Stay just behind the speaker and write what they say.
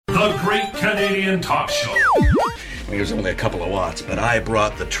The Great Canadian Talk Show. It was only a couple of watts, but I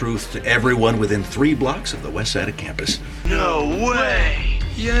brought the truth to everyone within 3 blocks of the west side of campus. No way!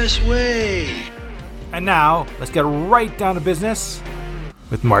 Yes way! And now, let's get right down to business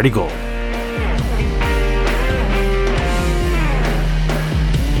with Marty Gold.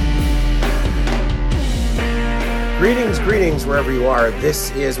 Greetings, wherever you are. This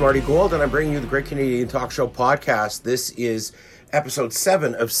is Marty Gold, and I'm bringing you the Great Canadian Talk Show podcast. This is episode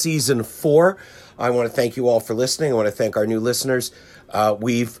 7 of season 4. I want to thank you all for listening. I want to thank our new listeners.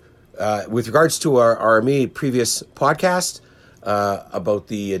 With regards to our immediate previous podcast about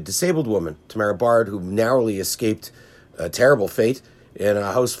the disabled woman, Tamara Bard, who narrowly escaped a terrible fate in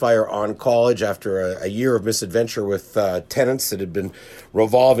a house fire on college after a year of misadventure with tenants that had been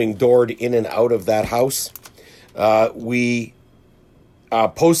revolving doored in and out of that house. We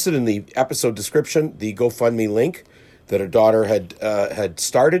posted in the episode description the GoFundMe link that her daughter had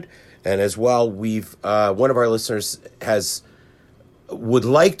started, and as well, we've one of our listeners would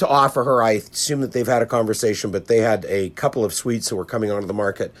like to offer her. I assume that they've had a conversation, but they had a couple of suites that were coming onto the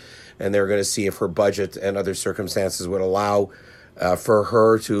market, and they're going to see if her budget and other circumstances would allow for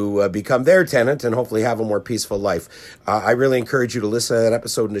her to become their tenant and hopefully have a more peaceful life. I really encourage you to listen to that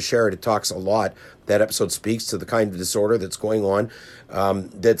episode and to share it. It talks a lot. That episode speaks to the kind of disorder that's going on,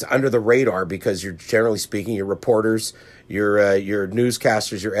 that's under the radar, because you're generally speaking, your reporters, your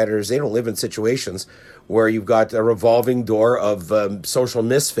newscasters, your editors, they don't live in situations where you've got a revolving door of social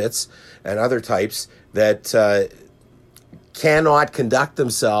misfits and other types that cannot conduct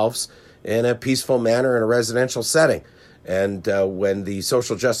themselves in a peaceful manner in a residential setting. And when the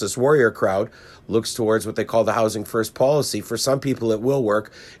social justice warrior crowd looks towards what they call the housing first policy, for some people it will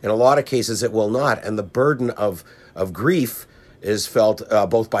work. In a lot of cases it will not. And the burden of grief is felt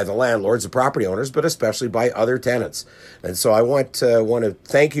both by the landlords, the property owners, but especially by other tenants. And so I want to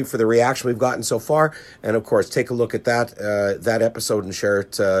thank you for the reaction we've gotten so far. And of course, take a look at that episode and share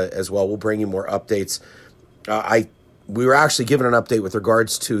it as well. We'll bring you more updates. We were actually given an update with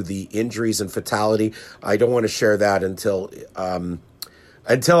regards to the injuries and fatality. I don't want to share that until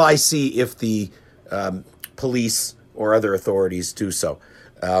I see if the police or other authorities do so.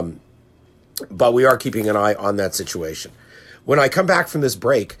 But we are keeping an eye on that situation. When I come back from this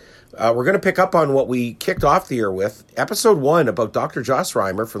break, we're going to pick up on what we kicked off the year with, episode 1 about Dr. Joss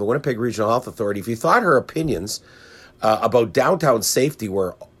Reimer from the Winnipeg Regional Health Authority. If you thought her opinions about downtown safety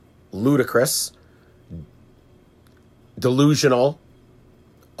were ludicrous, delusional,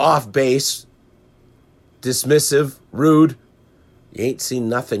 off base, dismissive, rude, you ain't seen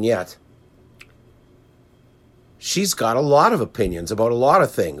nothing yet. She's got a lot of opinions about a lot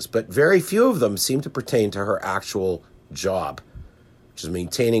of things, but very few of them seem to pertain to her actual job, which is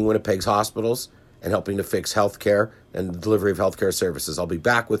maintaining Winnipeg's hospitals and helping to fix healthcare and the delivery of healthcare services. I'll be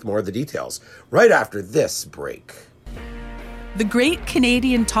back with more of the details right after this break. The Great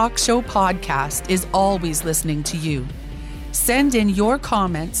Canadian Talk Show podcast is always listening to you. Send in your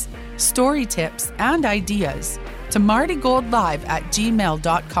comments, story tips, and ideas to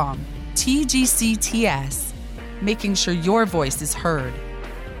martygoldlive@gmail.com, TGCTS, making sure your voice is heard.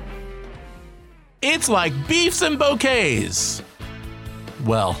 It's like beefs and bouquets.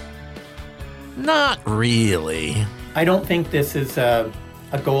 Well, not really. I don't think this is a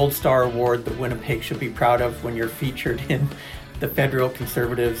Gold Star Award that Winnipeg should be proud of when you're featured in the Federal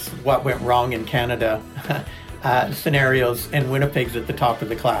Conservatives' What Went Wrong in Canada scenarios, and Winnipeg's at the top of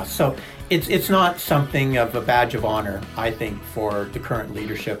the class. So it's not something of a badge of honor, I think, for the current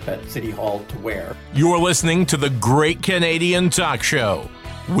leadership at City Hall to wear. You're listening to the Great Canadian Talk Show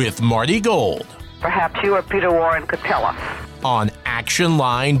with Marty Gold. Perhaps you or Peter Warren could tell us. On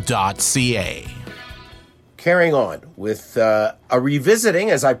actionline.ca. Carrying on with a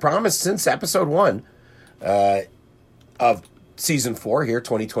revisiting, as I promised, since episode 1 of season 4 here,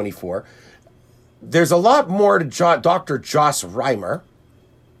 2024. There's a lot more to Dr. Joss Reimer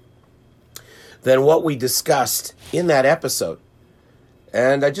than what we discussed in that episode.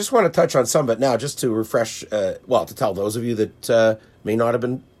 And I just want to touch on some of it now, just to refresh, to tell those of you that may not have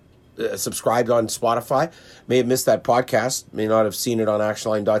been subscribed on Spotify, may have missed that podcast, may not have seen it on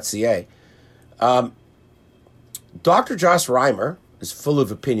actionline.ca. Dr. Joss Reimer is full of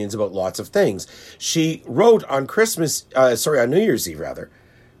opinions about lots of things. She wrote on New Year's Eve, rather.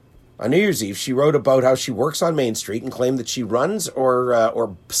 On New Year's Eve, she wrote about how she works on Main Street and claimed that she runs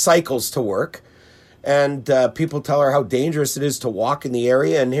or cycles to work. And people tell her how dangerous it is to walk in the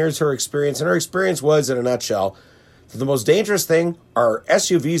area. And here's her experience. And her experience was, in a nutshell, that the most dangerous thing are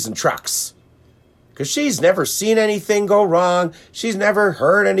SUVs and trucks. Because she's never seen anything go wrong. She's never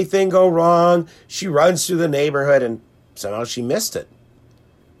heard anything go wrong. She runs through the neighborhood and somehow she missed it.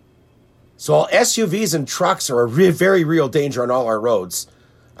 So while SUVs and trucks are a very real danger on all our roads,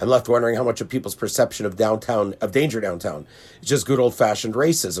 I'm left wondering how much of people's perception of danger downtown is just good old-fashioned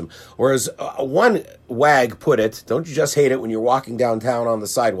racism. Whereas one wag put it, don't you just hate it when you're walking downtown on the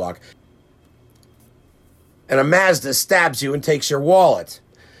sidewalk and a Mazda stabs you and takes your wallet?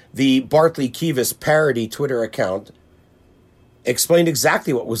 The Bartley Kivas parody Twitter account explained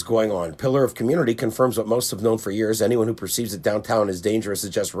exactly what was going on. Pillar of Community confirms what most have known for years. Anyone who perceives that downtown is dangerous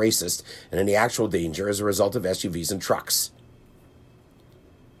is just racist, and any actual danger is a result of SUVs and trucks.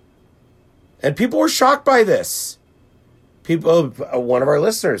 And people were shocked by this. One of our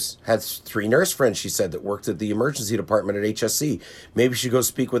listeners had 3 nurse friends, she said, that worked at the emergency department at HSC. Maybe she goes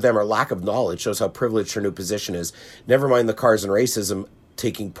speak with them. Her lack of knowledge shows how privileged her new position is. Never mind the cars and racism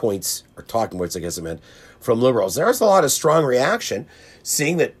taking points, or talking points, I guess I meant, from liberals. There was a lot of strong reaction,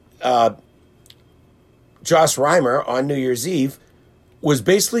 seeing that Josh Reimer on New Year's Eve was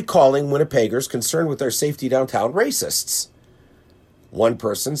basically calling Winnipeggers concerned with their safety downtown racists. One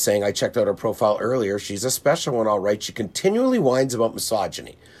person saying, I checked out her profile earlier. She's a special one, all right. She continually whines about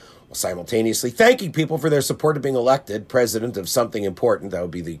misogyny, while simultaneously thanking people for their support of being elected president of something important. That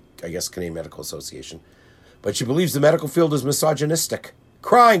would be the, Canadian Medical Association. But she believes the medical field is misogynistic,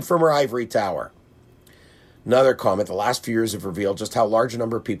 crying from her ivory tower. Another comment, the last few years have revealed just how large a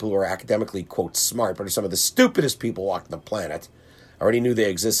number of people who are academically, quote, smart, but are some of the stupidest people walking the planet. I already knew they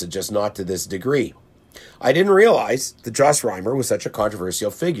existed, just not to this degree. I didn't realize that Josh Reimer was such a controversial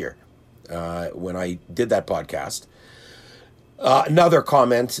figure when I did that podcast. Another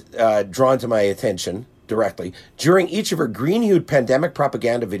comment drawn to my attention directly. During each of her green-hued pandemic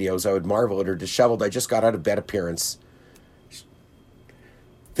propaganda videos, I would marvel at her disheveled, I just got out of bed appearance.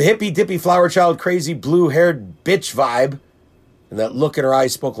 The hippy-dippy flower child, crazy blue-haired bitch vibe, and that look in her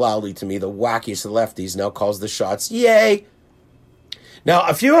eyes spoke loudly to me. The wackiest of lefties now calls the shots. Yay! Now,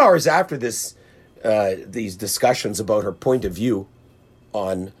 a few hours after this, these discussions about her point of view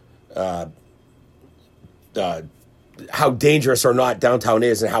on how dangerous or not downtown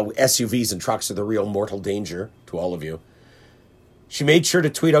is and how SUVs and trucks are the real mortal danger to all of you, she made sure to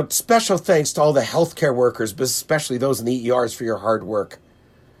tweet out, special thanks to all the healthcare workers, but especially those in the ERs for your hard work.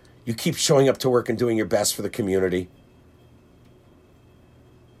 You keep showing up to work and doing your best for the community.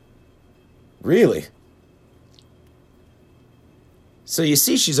 Really? So you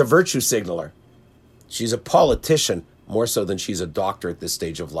see, she's a virtue signaler. She's a politician, more so than she's a doctor at this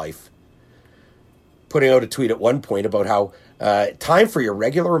stage of life. Putting out a tweet at one point about how time for your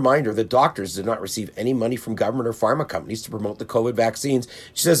regular reminder that doctors did not receive any money from government or pharma companies to promote the COVID vaccines.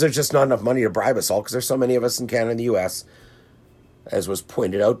 She says there's just not enough money to bribe us all because there's so many of us in Canada and the U.S., as was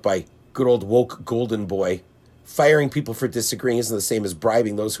pointed out by good old woke golden boy. Firing people for disagreeing isn't the same as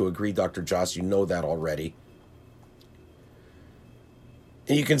bribing those who agree, Dr. Joss. You know that already.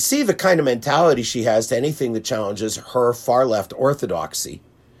 And you can see the kind of mentality she has to anything that challenges her far-left orthodoxy,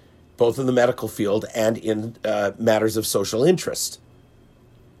 both in the medical field and in matters of social interest.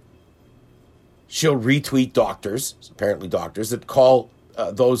 She'll retweet doctors, apparently doctors, that call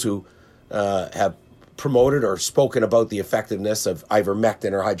those who have promoted or spoken about the effectiveness of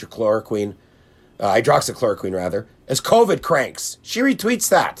ivermectin or hydroxychloroquine, as COVID cranks. She retweets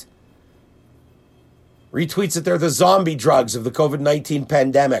that. Retweets that they're the zombie drugs of the COVID-19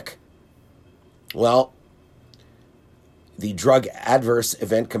 pandemic. Well, the drug adverse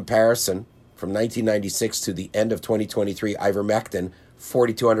event comparison from 1996 to the end of 2023, ivermectin,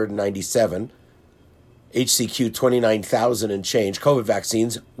 4,297, HCQ, 29,000 and change, COVID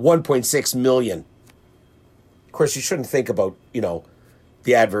vaccines, 1.6 million. Of course, you shouldn't think about,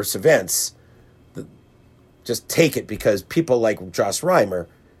 the adverse events. Just take it because people like Josh Reimer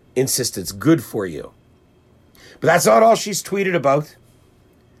insist it's good for you. But that's not all she's tweeted about.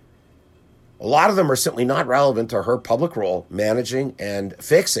 A lot of them are simply not relevant to her public role managing and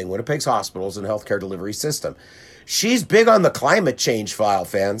fixing Winnipeg's hospitals and healthcare delivery system. She's big on the climate change file,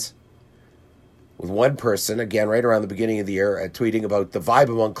 fans. With one person, again, right around the beginning of the year, tweeting about the vibe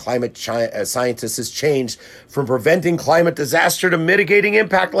among climate scientists has changed from preventing climate disaster to mitigating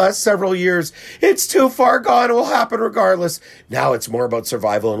impact last several years. It's too far gone. It will happen regardless. Now it's more about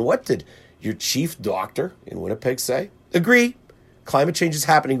survival. And what did your chief doctor in Winnipeg say? Agree. Climate change is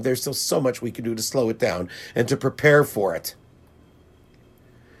happening. There's still so much we can do to slow it down and to prepare for it.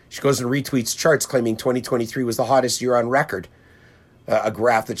 She goes and retweets charts claiming 2023 was the hottest year on record. A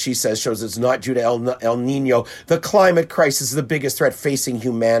graph that she says shows it's not due to El Nino. The climate crisis is the biggest threat facing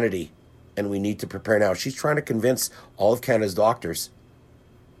humanity, and we need to prepare now. She's trying to convince all of Canada's doctors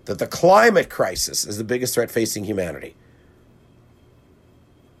that the climate crisis is the biggest threat facing humanity.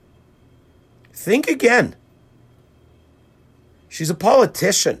 Think again. She's a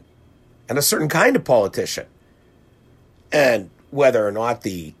politician and a certain kind of politician. And whether or not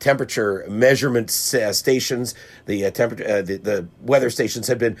the temperature measurement stations, the weather stations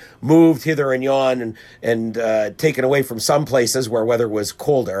had been moved hither and yon and taken away from some places where weather was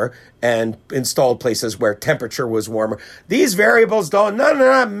colder and installed places where temperature was warmer. These variables none of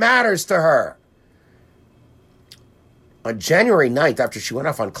that matters to her. On January 9th, after she went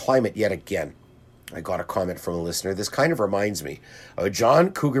off on climate yet again, I got a comment from a listener. This kind of reminds me of a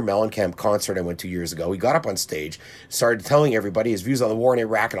John Cougar Mellencamp concert I went to years ago. He got up on stage, started telling everybody his views on the war in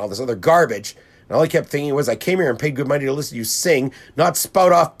Iraq and all this other garbage. And all I kept thinking was, I came here and paid good money to listen to you sing, not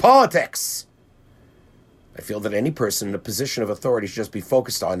spout off politics. I feel that any person in a position of authority should just be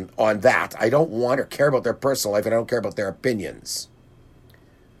focused on that. I don't want or care about their personal life, and I don't care about their opinions.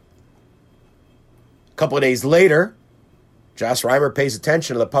 A couple of days later, Joss Reimer pays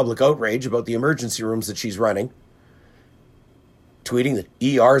attention to the public outrage about the emergency rooms that she's running, tweeting that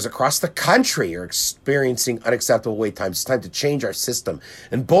ERs across the country are experiencing unacceptable wait times. It's time to change our system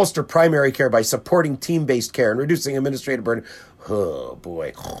and bolster primary care by supporting team-based care and reducing administrative burden. Oh,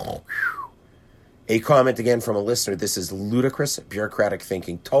 boy. A comment again from a listener. This is ludicrous, bureaucratic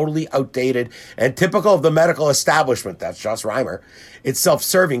thinking, totally outdated and typical of the medical establishment. That's Joss Reimer. It's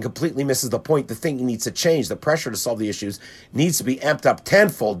self-serving, completely misses the point. The thinking needs to change. The pressure to solve the issues needs to be amped up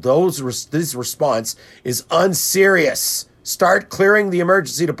tenfold. This response is unserious. Start clearing the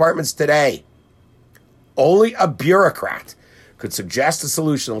emergency departments today. Only a bureaucrat could suggest a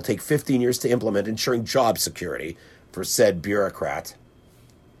solution that will take 15 years to implement, ensuring job security for said bureaucrat.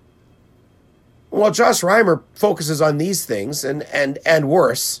 Well, Joss Reimer focuses on these things and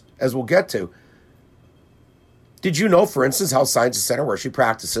worse, as we'll get to. Did you know, for instance, Health Sciences Center, where she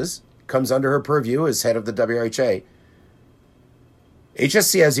practices, comes under her purview as head of the WHA?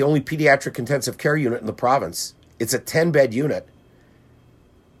 HSC has the only pediatric intensive care unit in the province. It's a 10-bed unit.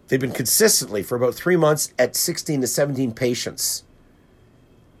 They've been consistently for about 3 months at 16 to 17 patients.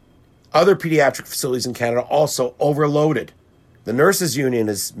 Other pediatric facilities in Canada also overloaded. The nurses union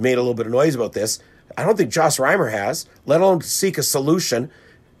has made a little bit of noise about this. I don't think Joss Reimer has, let alone seek a solution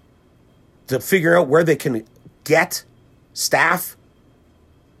to figure out where they can get staff,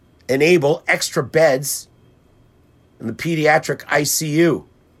 enable extra beds in the pediatric ICU.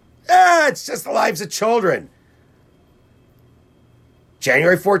 It's just the lives of children.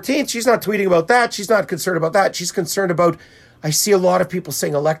 January 14th, she's not tweeting about that. She's not concerned about that. She's concerned about, I see a lot of people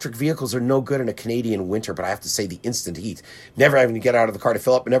saying electric vehicles are no good in a Canadian winter, but I have to say the instant heat. Never having to get out of the car to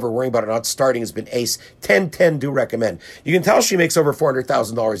fill up and never worrying about it not starting has been ace. 10-10 do recommend. You can tell she makes over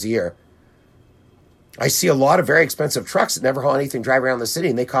 $400,000 a year. I see a lot of very expensive trucks that never haul anything drive around the city,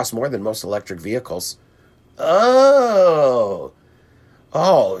 and they cost more than most electric vehicles. Oh,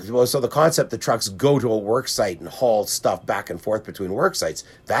 well, so the concept that trucks go to a work site and haul stuff back and forth between work sites,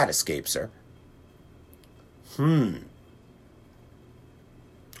 that escapes her. Matter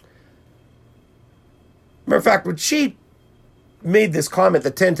of fact, when she made this comment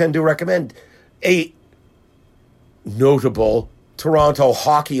that 10-10 do recommend, a notable Toronto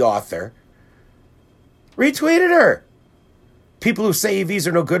hockey author retweeted her. People who say EVs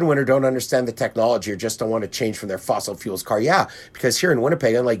are no good in winter don't understand the technology or just don't want to change from their fossil fuels car. Yeah, because here in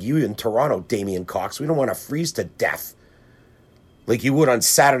Winnipeg, unlike you in Toronto, Damien Cox, we don't want to freeze to death like you would on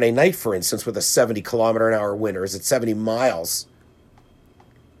Saturday night, for instance, with a 70-kilometer-an-hour wind, or is it 70 miles?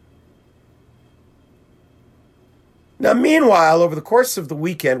 Now, meanwhile, over the course of the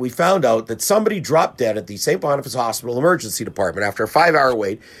weekend, we found out that somebody dropped dead at the St. Boniface Hospital Emergency Department after a 5-hour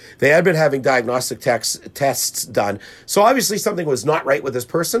wait. They had been having diagnostic tests done. So obviously something was not right with this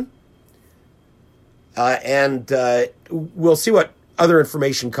person. And we'll see what other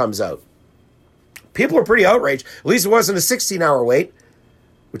information comes out. People were pretty outraged. At least it wasn't a 16-hour wait,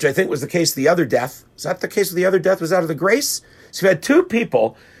 which I think was the case of the other death. Is that the case of the other death? Was that of the Grace? So you had two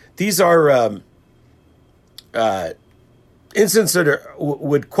people. These are incidents that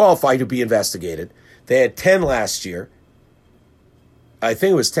would qualify to be investigated. They had 10 last year. I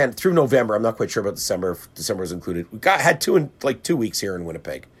think it was 10 through November. I'm not quite sure about December, if December was included. We had 2 in 2 weeks here in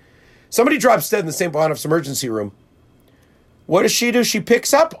Winnipeg. Somebody drops dead in the St. Boniface emergency room. What does she do? She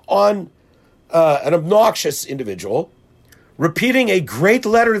picks up on an obnoxious individual repeating a great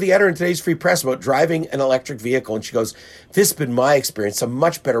letter to the editor in today's Free Press about driving an electric vehicle. And she goes, this has been my experience, a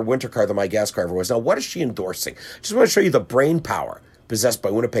much better winter car than my gas car ever was. Now, what is she endorsing? I just want to show you the brain power possessed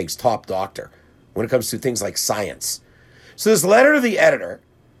by Winnipeg's top doctor when it comes to things like science. So this letter to the editor,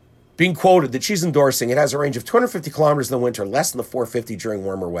 being quoted that she's endorsing, it has a range of 250 kilometers in the winter, less than the 450 during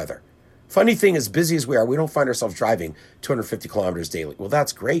warmer weather. Funny thing, as busy as we are, we don't find ourselves driving 250 kilometers daily. Well,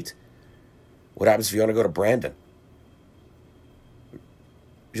 that's great. What happens if you want to go to Brandon?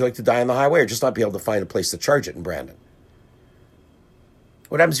 Would you like to die on the highway or just not be able to find a place to charge it in Brandon?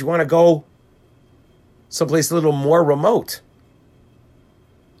 What happens if you want to go someplace a little more remote?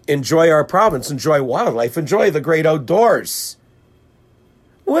 Enjoy our province, enjoy wildlife, enjoy the great outdoors.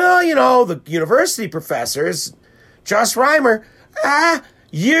 Well, you know, the university professors, Josh Reimer,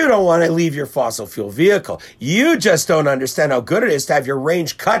 you don't want to leave your fossil fuel vehicle. You just don't understand how good it is to have your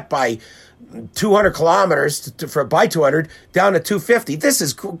range cut by 200 kilometers by 200 down to 250. This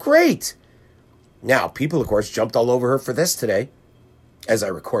is great. Now, people, of course, jumped all over her for this today as I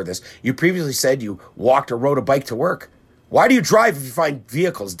record this. You previously said you walked or rode a bike to work. Why do you drive if you find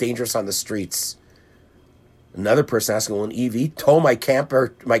vehicles dangerous on the streets? Another person asking, will an EV tow my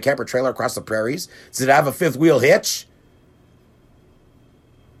camper trailer across the prairies? Does it have a fifth wheel hitch?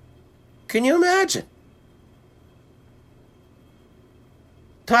 Can you imagine?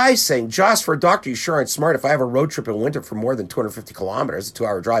 Ty saying, Josh, for a doctor, you sure aren't smart. If I have a road trip in winter for more than 250 kilometers, a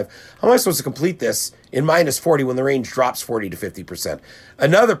 2-hour drive, how am I supposed to complete this in minus 40 when the range drops 40 to 50%?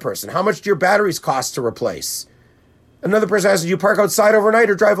 Another person, how much do your batteries cost to replace? Another person asks, do you park outside overnight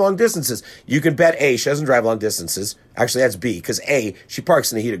or drive long distances? You can bet A, she doesn't drive long distances. Actually, that's B, because A, she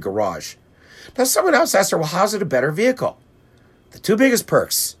parks in a heated garage. Now, someone else asked her, well, how's it a better vehicle? The two biggest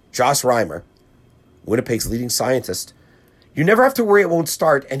perks, Josh Reimer, Winnipeg's leading scientist, you never have to worry it won't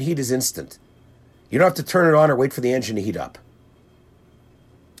start, and heat is instant. You don't have to turn it on or wait for the engine to heat up.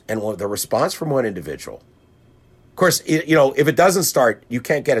 And the response from one individual, of course, you know, if it doesn't start, you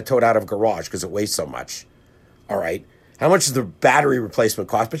can't get it towed out of a garage because it weighs so much. All right. How much does the battery replacement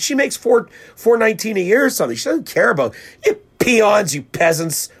cost? But she makes $419 a year or something. She doesn't care about you peons, you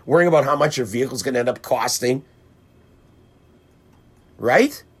peasants, worrying about how much your vehicle's going to end up costing.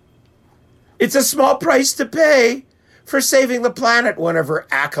 Right? It's a small price to pay for saving the planet, one of her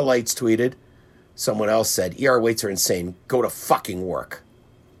acolytes tweeted. Someone else said, ER waits are insane. Go to fucking work.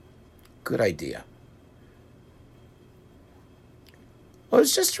 Good idea. Well, it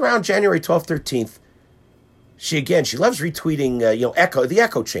was just around January 12th, 13th. She loves retweeting, the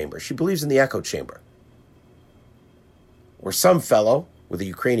echo chamber. She believes in the echo chamber. Or some fellow with a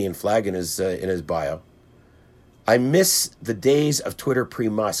Ukrainian flag in his bio. I miss the days of Twitter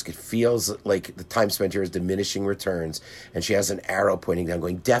pre-Musk. It feels like the time spent here is diminishing returns. And she has an arrow pointing down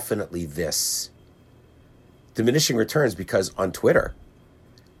going, definitely this. Diminishing returns because on Twitter,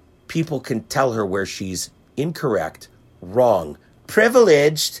 people can tell her where she's incorrect, wrong,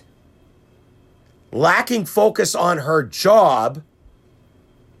 privileged, lacking focus on her job,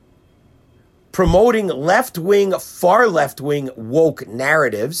 promoting left-wing, far left-wing woke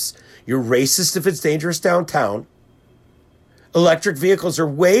narratives. You're racist if it's dangerous downtown. Electric vehicles are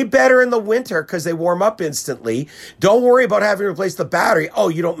way better in the winter because they warm up instantly. Don't worry about having to replace the battery. Oh,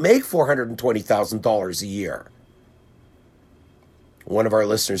 you don't make $420,000 a year. One of our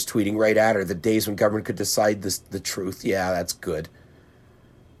listeners tweeting right at her, the days when government could decide the truth. Yeah, that's good.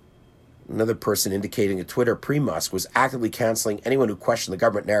 Another person indicating that Twitter pre-Musk was actively canceling anyone who questioned the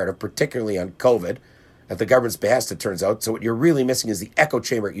government narrative, particularly on COVID, at the government's behest, it turns out. So what you're really missing is the echo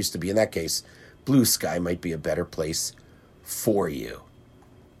chamber it used to be. In that case, blue sky might be a better place for you.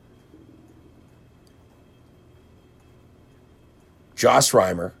 Josh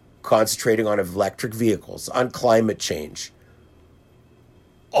Reimer concentrating on electric vehicles, on climate change,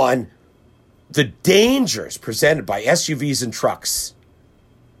 on the dangers presented by SUVs and trucks,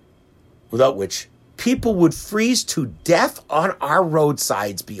 without which people would freeze to death on our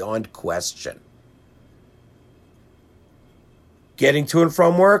roadsides beyond question. Getting to and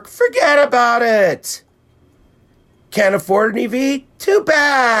from work? Forget about it. Can't afford an EV? Too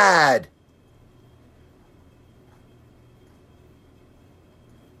bad.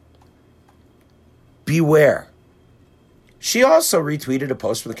 Beware. She also retweeted a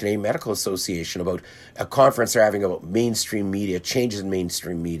post from the Canadian Medical Association about a conference they're having about mainstream media, changes in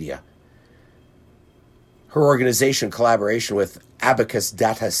mainstream media. Her organization, in collaboration with Abacus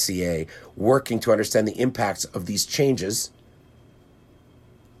Data CA, working to understand the impacts of these changes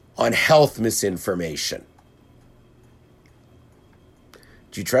on health misinformation.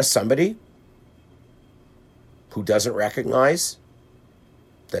 Do you trust somebody who doesn't recognize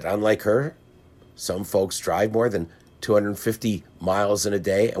that, unlike her, some folks drive more than 250 miles in a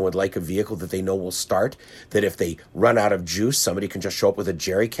day and would like a vehicle that they know will start, that if they run out of juice, somebody can just show up with a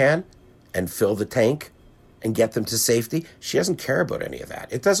jerry can and fill the tank and get them to safety? She doesn't care about any of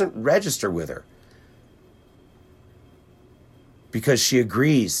that. It doesn't register with her. Because she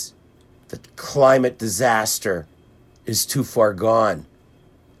agrees that climate disaster is too far gone.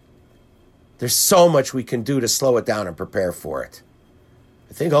 There's so much we can do to slow it down and prepare for it.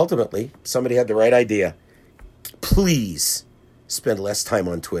 I think ultimately somebody had the right idea. Please spend less time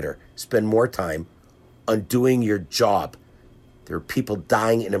on Twitter. Spend more time on doing your job. There are people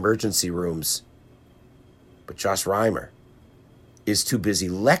dying in emergency rooms. But Josh Reimer is too busy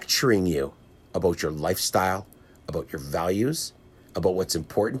lecturing you about your lifestyle, about your values, about what's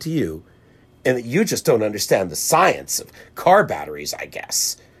important to you, and that you just don't understand the science of car batteries, I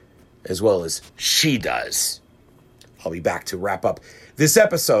guess, as well as she does. I'll be back to wrap up this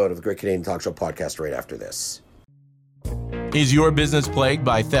episode of the Great Canadian Talk Show podcast right after this. Is your business plagued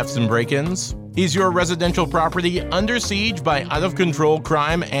by thefts and break-ins? Is your residential property under siege by out-of-control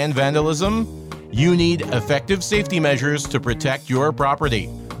crime and vandalism? You need effective safety measures to protect your property.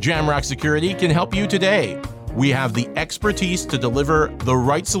 Jamrock Security can help you today. We have the expertise to deliver the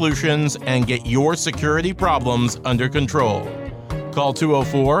right solutions and get your security problems under control. Call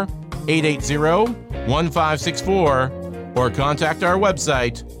 204-880-1564 or contact our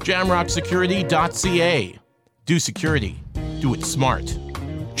website, jamrocksecurity.ca. Do security. Do it smart.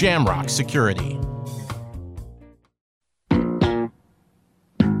 Jamrock Security.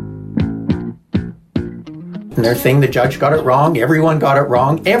 And they're saying the judge got it wrong, everyone got it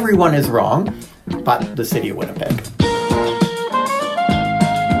wrong, everyone is wrong, but the city of Winnipeg.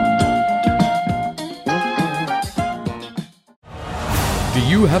 Do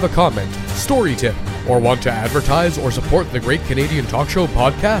you have a comment, story tip, or want to advertise or support the Great Canadian Talk Show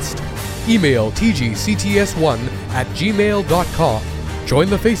podcast? Email tgcts1@gmail.com, join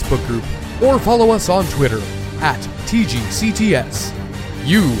the Facebook group, or follow us on Twitter @TGCTS.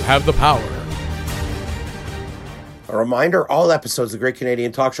 You have the power. A reminder, all episodes of the Great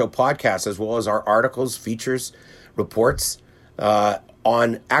Canadian Talk Show podcast, as well as our articles, features, reports,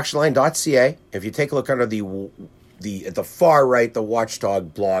 on actionline.ca. If you take a look under at the far right, the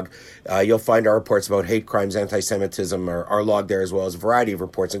Watchdog blog, you'll find our reports about hate crimes, anti-Semitism are logged there, as well as a variety of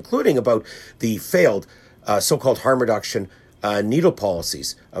reports, including about the failed so-called harm reduction needle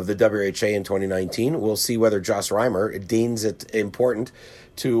policies of the WHA in 2019. We'll see whether Josh Reimer deems it important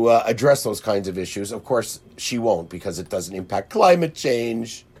to address those kinds of issues. Of course, she won't, because it doesn't impact climate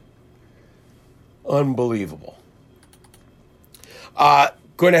change. Unbelievable.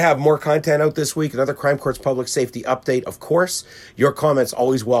 Going to have more content out this week. Another Crime Courts Public Safety update, of course. Your comments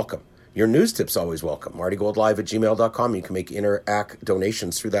always welcome. Your news tips always welcome. MartyGoldLive@gmail.com. You can make Interact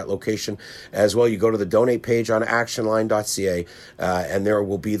donations through that location as well. You go to the donate page on actionline.ca, and there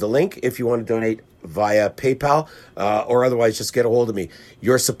will be the link if you want to donate via PayPal, or otherwise just get a hold of me.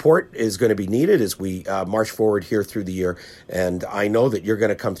 Your support is going to be needed as we march forward here through the year, and I know that you're going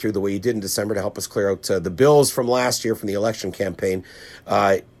to come through the way you did in December to help us clear out the bills from last year from the election campaign.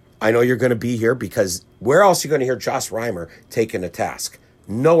 I know you're going to be here because where else are you going to hear Josh Reimer taken to task?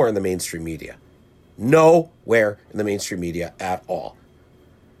 Nowhere in the mainstream media. Nowhere in the mainstream media at all.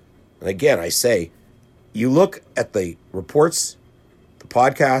 And again, I say, you look at the reports, the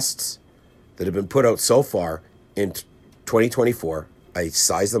podcasts that have been put out so far in 2024. I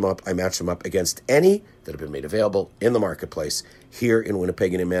size them up, I match them up against any that have been made available in the marketplace here in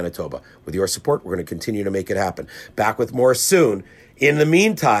Winnipeg and in Manitoba. With your support, we're going to continue to make it happen. Back with more soon. In the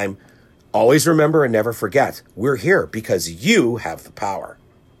meantime, always remember and never forget, we're here because you have the power.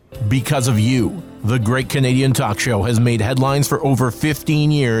 Because of you, the Great Canadian Talk Show has made headlines for over 15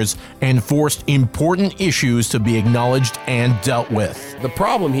 years and forced important issues to be acknowledged and dealt with. The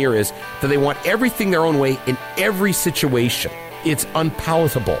problem here is that they want everything their own way in every situation. It's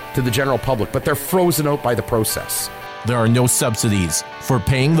unpalatable to the general public, but they're frozen out by the process. There are no subsidies for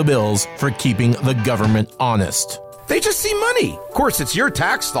paying the bills for keeping the government honest. They just see money. Of course, it's your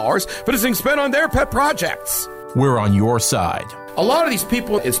tax dollars, but it's being spent on their pet projects. We're on your side. A lot of these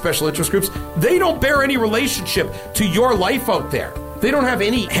people in special interest groups, they don't bear any relationship to your life out there. They don't have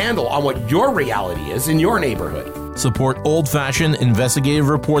any handle on what your reality is in your neighborhood. Support old-fashioned investigative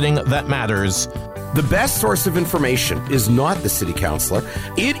reporting that matters. The best source of information is not the city councillor.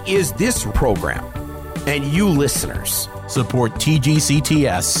 It is this program and you listeners. Support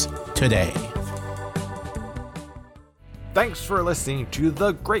TGCTS today. Thanks for listening to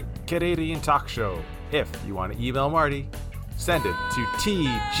the Great Canadian Talk Show. If you want to email Marty, send it to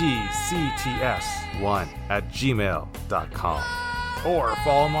tgcts1@gmail.com or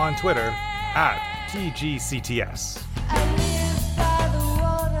follow him on Twitter @TGCTS.